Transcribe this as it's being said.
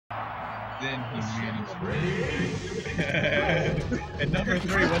then he managed ready. And number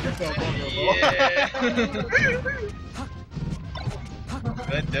 3 wasn't so vulnerable. Yeah.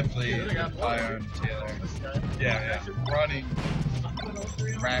 That definitely fire on Taylor. Yeah. Running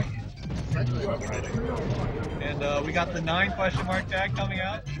racket. And we got the 9 question mark tag coming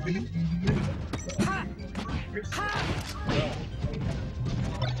out.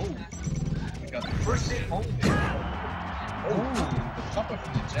 Oh, we got the first hit home there. Oh, the pop up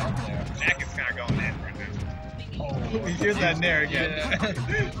from the jab there. Jacket's not going in right now. Oh, We hear that nair again.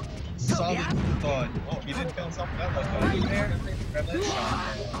 Yeah. Solid thought. Oh, he didn't feel something out like that. Nair. Grab that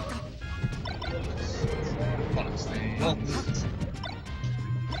shot. Fox thing. Well,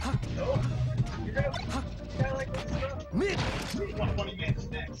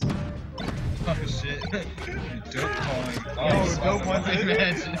 oh shit. Dope calling. Oh, dope ones in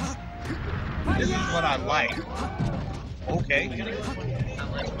matches. this is what I like. Okay.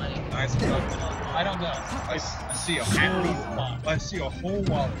 Nice. I don't know. I see a whole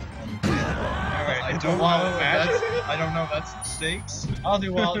wallet. Alright, I it's don't a wallet know. match. I don't know. That's the stakes. I'll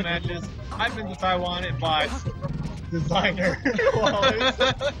do wallet matches. I've been to Taiwan and bought designer wallets.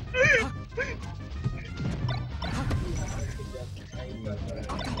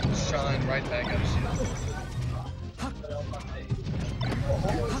 Shine right back at shit.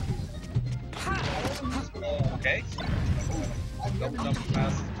 Okay. Double jump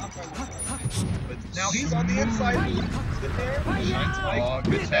pass. But now he's on the inside. Sit there. Shine spike. Oh,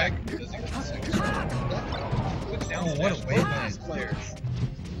 good tag. Doesn't get the six. Switch down. Oh, what a smash. wave Both line. these players.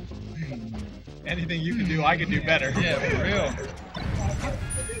 Anything you can do, I can do better. Yeah, for real.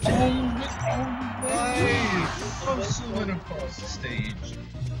 Oh, nice! Hustling across the stage.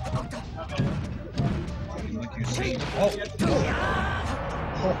 Like you say. Oh,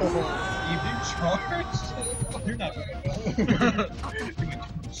 even charged? You're not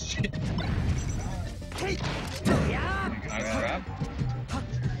Shit. Nice grab.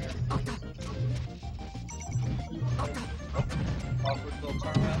 awkward little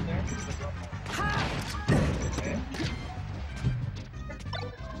turnaround there. Okay.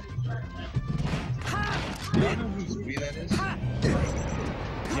 Do you know whose Wii that is?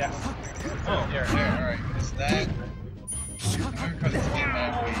 Yeah. Oh, here, alright. Is that? I'm gonna his game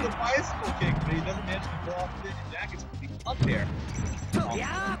that Oh, the Wii. bicycle kick, but he doesn't manage to pull off the jacket's up there. Oh,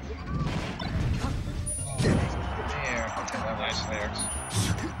 there. Okay, that nice there.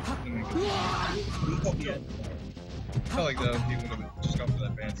 I felt like though he would have just gone for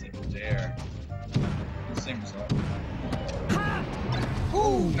that fancy dare. Same result.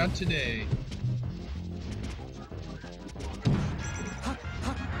 Ooh, not today.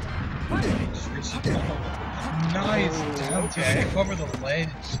 Just reached it. Nice down to cover the ledge.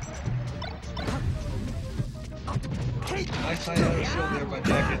 Nice high out shield there by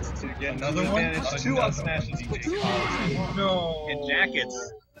Jackets to get Another one? advantage. 2 up smashes each. No. And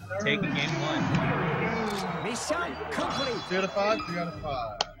Jackets taking game 1. Mission complete. 3 out of 5, 3 out of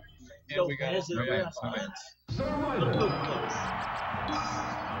 5. And we got romance.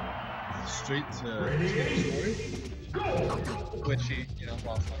 Straight to story. Which he,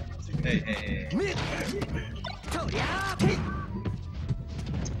 lost on. Hey.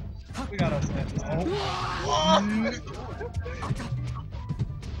 We got us matches.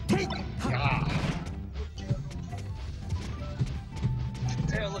 Yeah.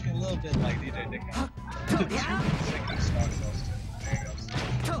 They're looking a little bit like DJ Dickon. Second stock loss. There you go.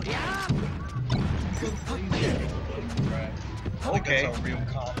 Right. I think Okay. that's a real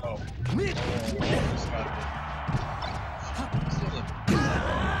combo.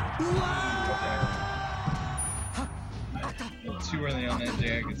 Too early on that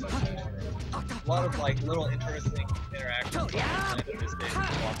day, I guess that's A lot of little interesting interactions at this stage.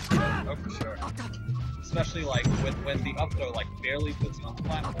 Oh, for sure. Especially when the up throw barely puts you on the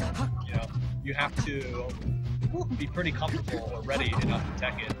platform. You have to be pretty comfortable or ready enough to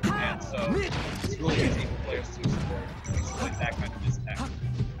tech it, and so it's really easy for players to exploit that kind of mistech.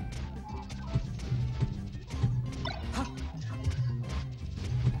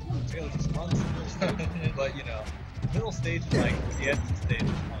 Taylor just runs the middle stage, but middle stage is like the edge of the stage on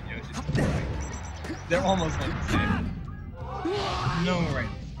Yoshi's. They're almost like the same. No right.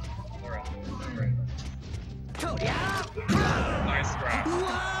 Alright. Alright. Nice grab.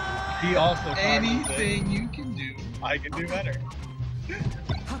 He also targets Anything you can do. it. I can do better.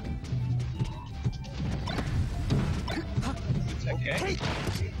 Okay.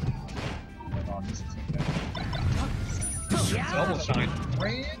 Oh, this is okay. Double shine.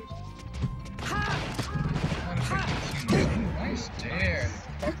 Ran. Nice dare.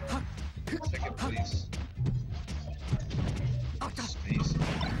 Second place. Space.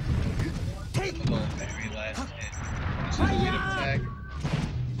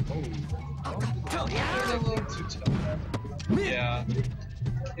 Yeah,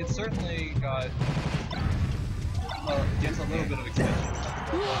 it certainly got gets a little bit of extension.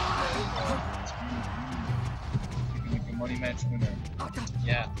 Like a money match winner.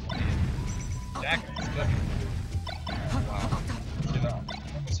 Yeah, Jack is cooking. Wow. You know, I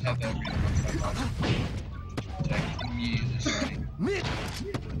almost had that read once I watched Jack immediately shining.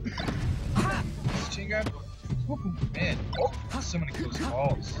 Chin grab. Oh, man. Oh, so many close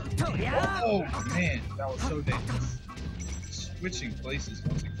calls. Oh, man. That was so dangerous. Switching places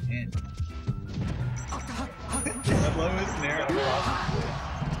once again. That lowest snare.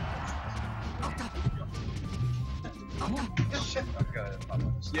 Shit.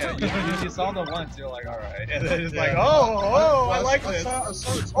 Yeah, you saw the once, you're like, alright. And then it's like, oh, I like this.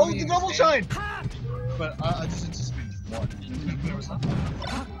 Oh, the double shine! But I just anticipated one. There was nothing.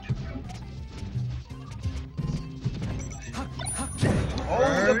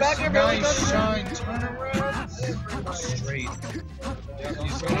 Oh, the back air belly nice shine, turn around. Straight.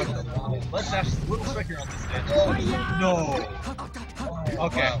 Let's dash a little trickier on this stage. No.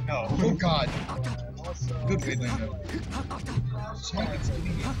 Okay, Wow. no. Oh god. Good way, Lingo. Is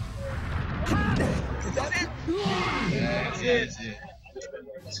that it? Yeah, That's it.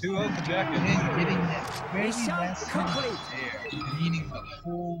 2-0 for Jack. And hitting that very Mission last complete. there, meaning the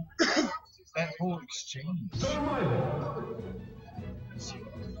whole, that whole exchange.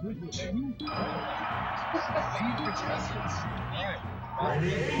 Good two. Lead contestants.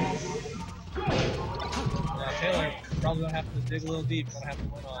 Now Taylor probably gonna have to dig a little deep. Gonna have to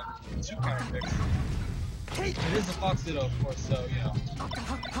win on 2 counter picks. It is a Fox Ditto, of course, so you know,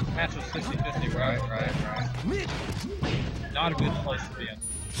 match was 50-50, right? Right. Not a good place to be in.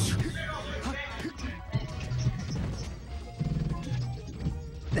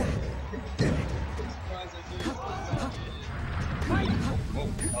 Whoa,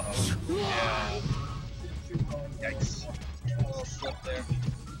 uh-oh. Yeah, Yikes. a little slip there.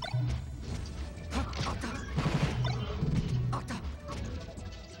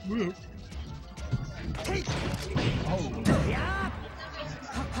 Woo. Oh,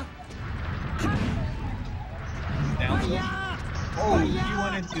 down to him. Oh, he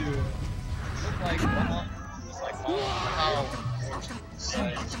went into looked like just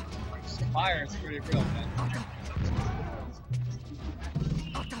like fire is pretty real, man.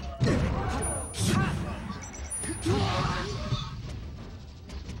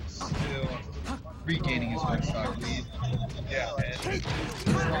 Still regaining his home stock lead. Yeah, man.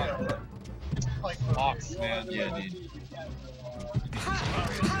 Fox, man. Yeah, dude.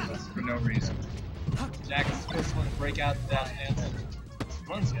 For no reason. Jack is the first one to break out that stance.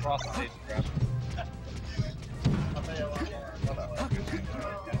 Runs across the stage and grabs him.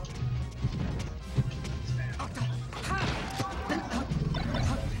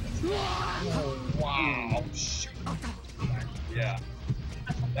 Oh, wow. Yeah.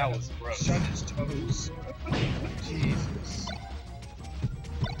 That was gross. Shut his toes. Jesus.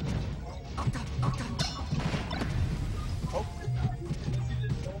 Oh.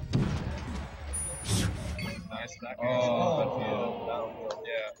 Nice back. Oh.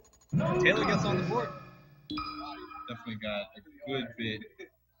 Yeah. Taylor gets on the board. Definitely got a good bit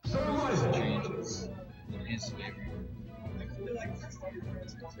of changes in his favor.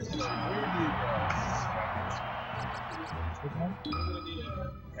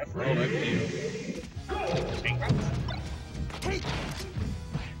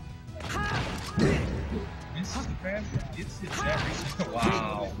 Misses the fan. Gets the chat recently.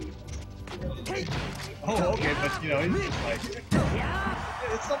 Wow. Oh, okay, but you know, he's just like,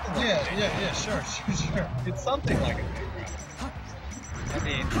 it's something like Yeah, sure. It's something like a big grab. I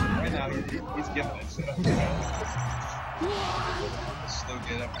mean, right now he's giving it. So, you know. Slow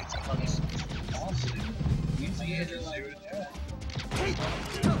get up. It's punished. Awesome. Easy edges, dude.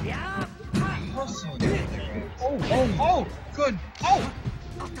 Hustling. Oh, good. Oh!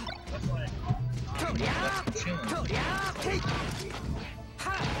 Chilling.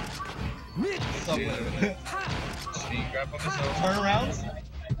 Something. Chain grab on his own. Turnarounds.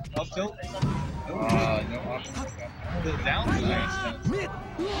 Up tilt. No option. The downside.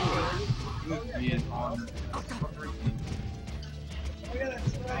 Good being on.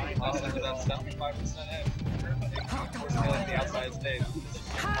 Lost into that 75% edge. Unfortunately, the outside stays.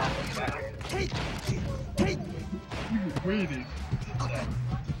 Waiting.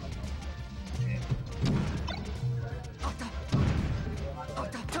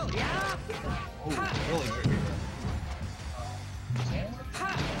 Oh, really good.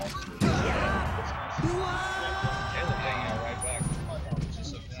 Taylor hanging out right back.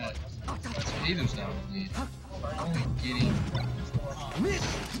 Just like that. Potatoes down the lead. Only getting.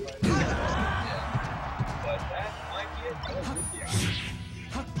 But that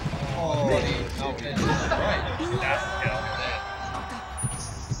Oh, buddy. Okay, right. That's the kill. I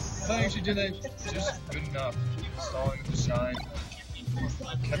thought you should do that just good enough. Keep stalling the shine.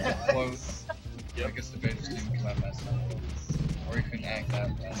 Kept it close. I guess the bait just didn't come out fast enough. Or he couldn't act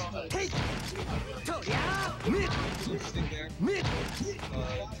that fast enough. Interesting there.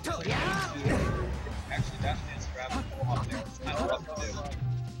 Actually, that is grab and pull off there. It's kind of rough to do.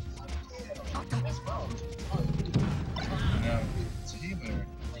 No, Taylor.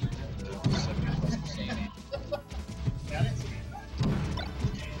 70%.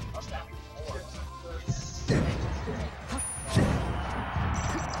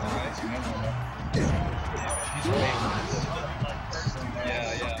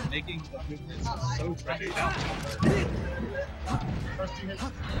 Yeah, making the movements so trendy down.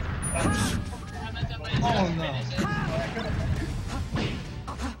 Oh no.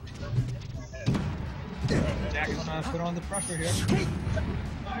 Jack is trying to put on the pressure here. The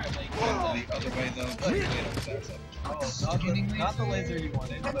other way though, Not the laser you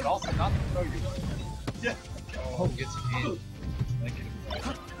wanted, but also not the throw you wanted. Yeah. Oh, gets hit. Oh,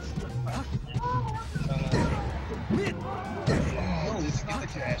 let's get the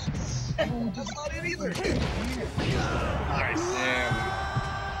cash. Oh, that's not it either. Nice there. I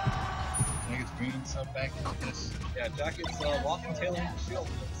think it's bringing himself back into this. Yeah, Jack is locking Taylor in the shield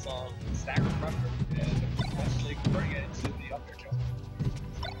with stack of pressure and eventually converting it into the up air kill.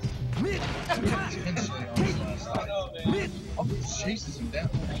 Potentially on his last side. Oh, chases him down.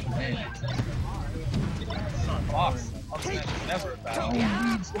 Man. Fox, up smash is never a bad.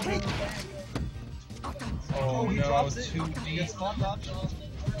 Oh, he no, drops it. too He deep. gets spot dodge.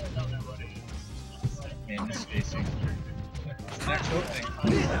 Man, he's spacing. Next opening.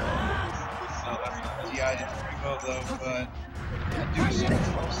 Oh, that's not DI did pretty well though, but do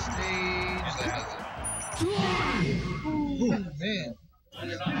something on stage. That doesn't. Ooh, man.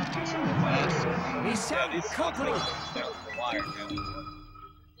 Mission complete. Down to the wire, man.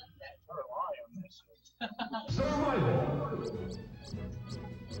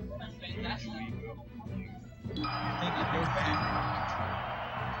 I think if you're back.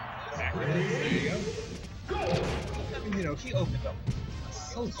 There you go. I mean, you know, he opened up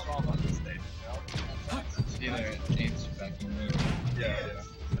so strong on this stage, you know? Taylor aims back in there. Yeah.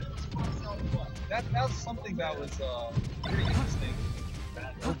 That was something that was pretty interesting.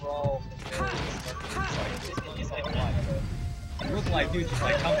 Overall, it looked like dude just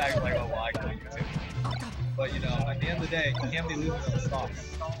like come back and like, oh well, I can do it too. But you know, at the end of the day, you can't be losing on the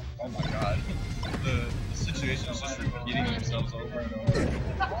stocks. Oh my god. The situation is just repeating themselves over and over.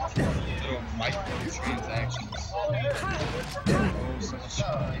 Little micro-transactions. Oh, so much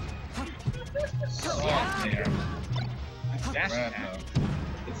shine. Soft there. Dash Grab, attack. though.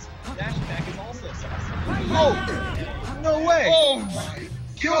 This dash attack is also saucy. Oh! No way! Oh my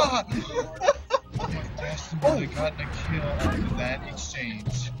god! Ashton really got a kill after that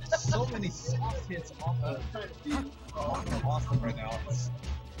exchange. So many soft hits off of the Austin right now. It's,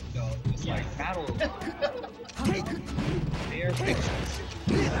 you know, just like battle. Air pictures.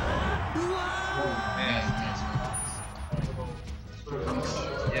 Oh man.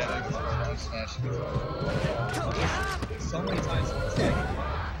 Yeah, smash. So many times it's like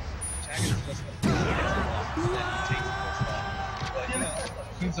Jack is just a and takes the first spot. But you know,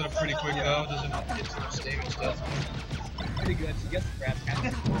 Cleans it up pretty quick though, doesn't get too much damage though. pretty good. He gets the grab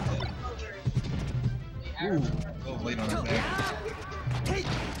catch. Ooh, a little late on his back.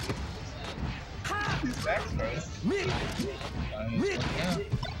 His back throws. Yeah.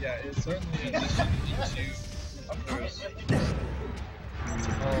 Yeah, it's certainly a Into up throws.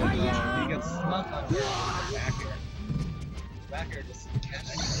 Oh no, he gets snuck on the back air. Back air just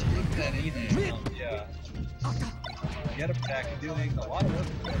Slip that in there. yeah. Get up attack and doing a lot of work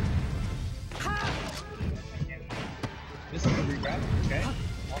for it. This is a re-grab, okay?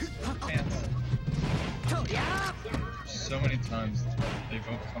 Awesome chance. So many times they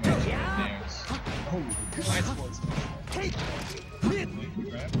both come at you with nails. Oh, nice force.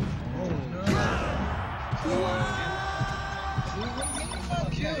 Grab. Oh,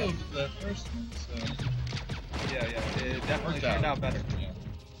 Killed the first one, so yeah, it definitely worked turned out better.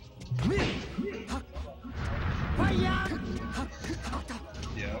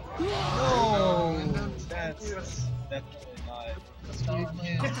 Yeah. No, that's definitely not.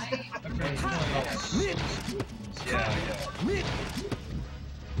 Yeah.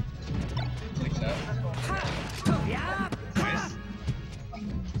 Like that. Nice.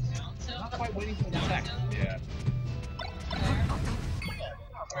 Not quite waiting for the attack. Yeah.